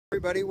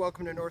Everybody,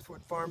 welcome to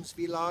Northwood Farms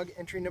Vlog,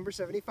 entry number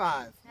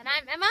 75. And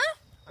I'm Emma.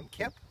 I'm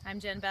Kip.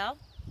 I'm Jen Bell.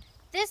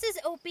 This is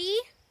Opie.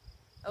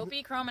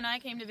 Opie, Chrome, and I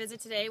came to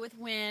visit today with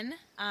Win,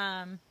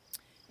 and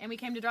we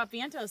came to drop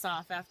Vientos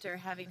off after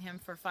having him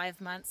for 5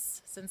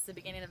 months since the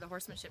beginning of the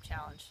Horsemanship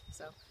Challenge.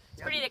 So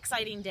it's a pretty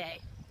exciting day.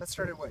 That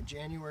started, what,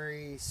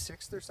 January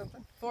 6th or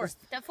something? 4th.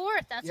 The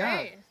 4th, that's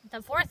right.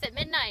 The 4th at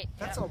midnight.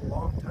 That's a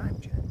long time,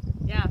 Jen.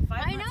 Yeah, 5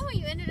 months. I know,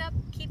 you ended up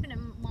keeping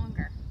him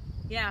longer.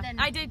 Yeah,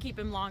 I did keep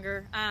him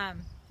longer. I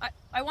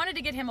wanted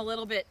to get him a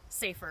little bit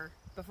safer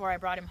before I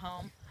brought him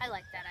home. I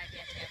like that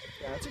idea too.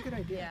 Yeah, that's a good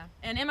idea. Yeah,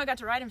 and Emma got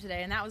to ride him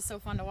today, and that was so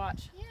fun to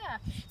watch. Yeah.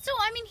 So,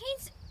 I mean,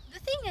 the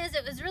thing is,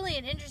 it was really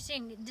an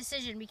interesting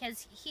decision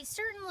because he's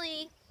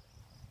certainly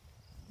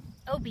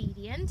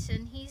obedient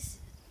and he's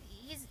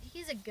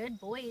a good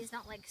boy. He's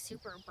not like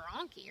super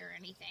bronky or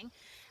anything.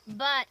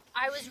 But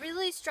I was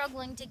really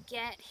struggling to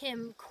get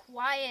him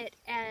quiet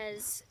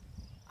as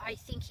I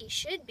think he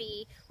should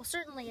be, well,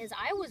 certainly as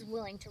I was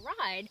willing to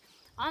ride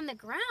on the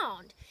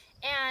ground.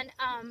 And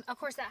of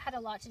course that had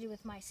a lot to do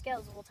with my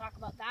skills. We'll talk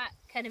about that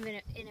kind of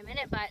in a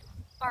minute, but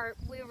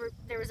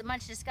there was a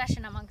bunch of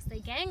discussion amongst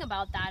the gang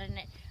about that, and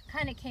it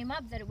kind of came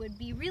up that it would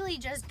be really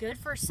just good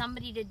for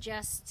somebody to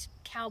just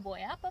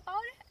cowboy up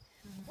about it,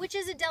 which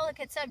is a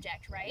delicate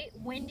subject, right?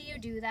 When do you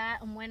do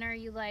that, and when are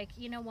you like,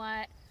 you know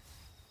what?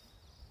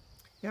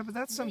 Yeah, but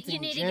that's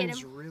something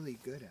Jen's really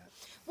good at.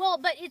 Well,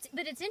 but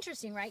it's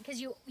interesting, right?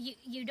 Because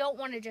you don't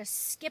want to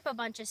just skip a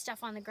bunch of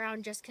stuff on the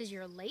ground just because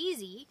you're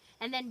lazy,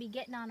 and then be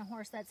getting on a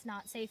horse that's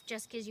not safe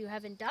just because you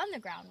haven't done the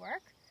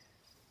groundwork.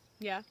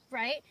 Yeah.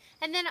 Right?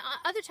 And then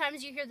other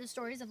times you hear the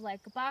stories of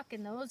like Buck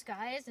and those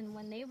guys, and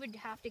when they would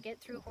have to get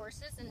through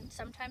horses and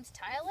sometimes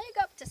tie a leg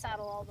up to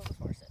saddle all those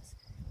horses.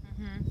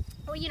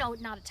 Well, you know,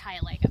 not a tie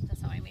a leg up,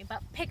 that's what I mean,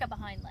 but pick up a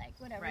hind leg,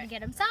 whatever, and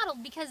get them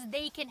saddled because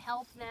they can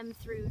help them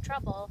through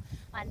trouble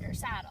under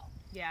saddle.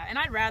 Yeah, and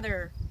I'd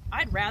rather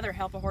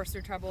help a horse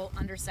through trouble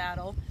under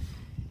saddle.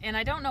 And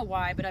I don't know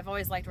why, but I've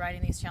always liked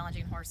riding these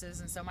challenging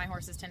horses, and so my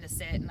horses tend to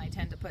sit, and I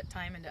tend to put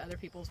time into other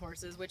people's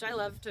horses, which I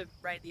love to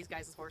ride these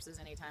guys' horses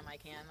anytime I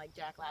can, like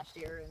Jack last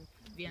year and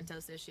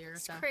Vientos this year.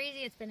 It's crazy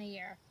it's been a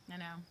year. I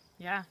know.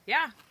 Yeah.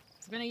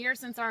 It's been a year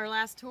since our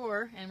last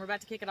tour, and we're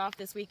about to kick it off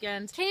this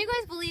weekend. Can you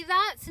guys believe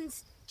that?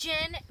 Since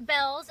Jen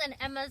Bell's and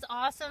Emma's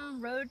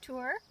awesome road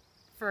tour?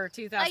 For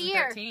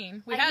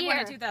 2013. We had one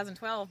in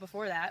 2012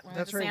 before that. When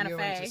That's we went right, to you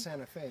went to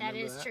Santa Fe. That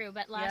is true,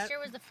 but last year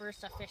was the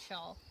first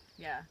official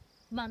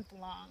month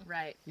long.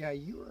 Right. Yeah,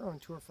 you were on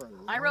tour for a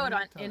long I rode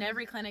time. in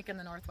every clinic in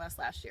the Northwest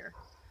last year.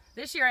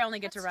 This year I only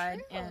get to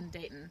ride in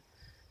Dayton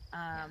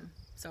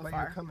so but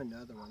far. you're coming to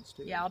other ones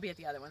too. Yeah, I'll be at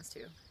the other ones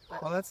too.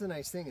 But well, that's the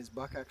nice thing is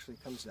Buck actually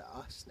comes to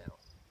us now.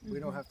 We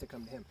don't have to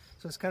come to him.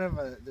 So it's kind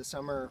of the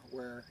summer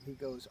where he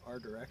goes our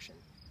direction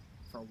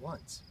for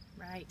once.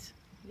 Right.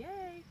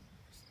 Yay.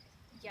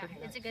 Yeah,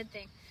 it's a good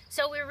thing.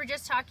 So we were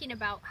just talking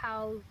about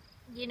how,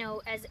 you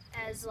know,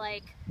 as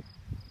like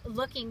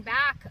looking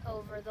back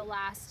over the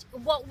last,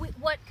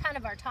 what kind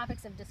of our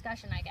topics of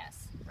discussion, I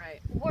guess,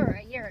 were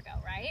a year ago,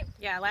 right?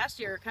 Yeah, last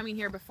year coming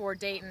here before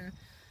Dayton,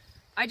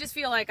 I just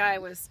feel like I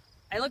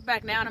look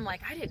back now and I'm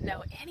like, I didn't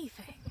know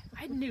anything.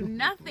 I knew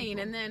nothing.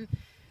 And then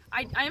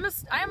I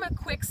am a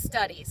quick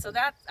study, so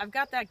that I've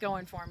got that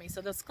going for me.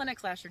 So those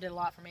clinics last year did a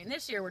lot for me, and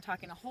this year we're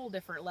talking a whole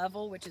different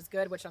level, which is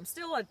good. Which I'm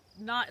still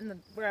not in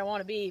where I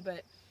want to be,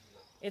 but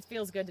it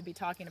feels good to be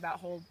talking about a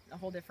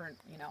whole different,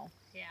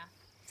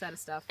 set of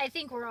stuff. I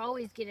think we're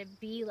always gonna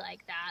be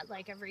like that,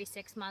 like every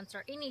 6 months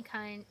or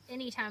anytime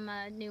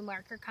a new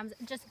marker comes,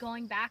 just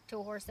going back to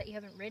a horse that you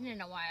haven't ridden in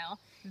a while.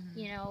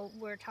 You know,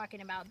 we're talking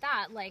about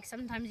that. Like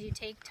sometimes you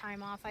take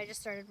time off. I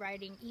just started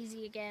riding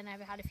easy again.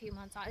 I've had a few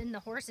months off, and the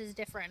horse is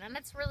different, and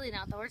it's really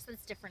not the horse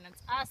that's different,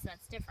 it's us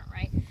that's different,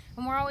 right?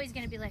 And we're always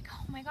gonna be like,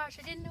 oh my gosh,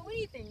 I didn't know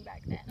anything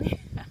back then.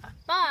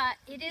 But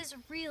it is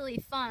really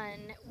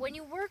fun when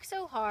you work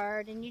so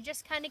hard and you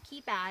just kind of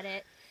keep at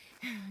it.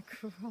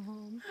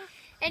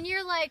 And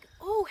you're like,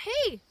 oh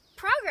hey,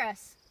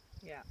 progress.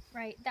 Yeah.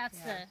 Right. That's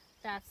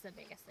the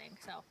biggest thing.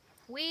 So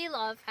we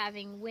love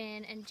having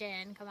Win and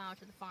Jen come out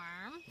to the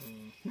farm,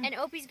 and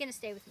Opie's gonna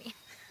stay with me.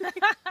 I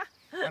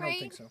don't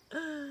think so.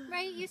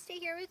 Right? You stay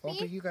here with me.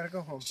 Opie, you gotta go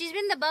home. She's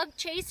been the bug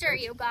chaser,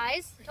 you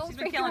guys. She's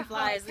been killing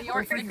flies. The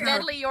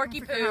deadly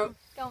Yorkie poo.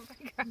 Don't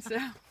freak her out. So,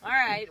 all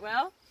right.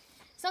 Well.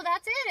 So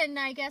that's it, and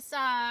I guess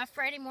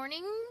Friday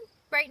morning,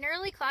 bright and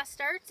early, class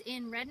starts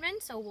in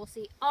Redmond, so we'll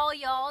see all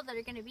y'all that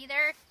are going to be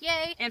there.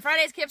 Yay! And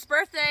Friday's Kip's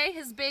birthday,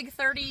 his big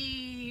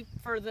 30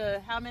 for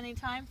the how many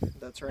times?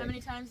 That's right. How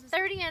many times?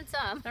 30 and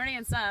some. 30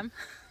 and some.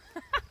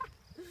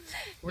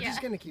 We're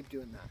just going to keep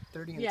doing that.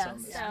 30 and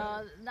some.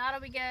 So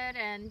that'll be good,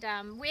 and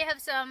we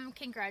have some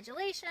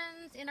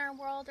congratulations in our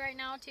world right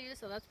now too,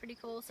 so that's pretty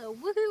cool. So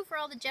woohoo for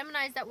all the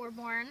Geminis that were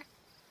born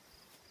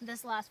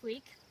this last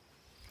week.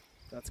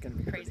 That's going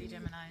to be crazy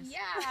Geminis.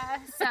 Yeah.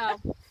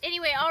 So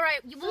anyway, all right,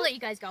 we'll let you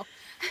guys go.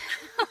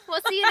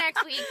 We'll see you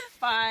next week.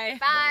 Bye.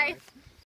 Bye. Bye.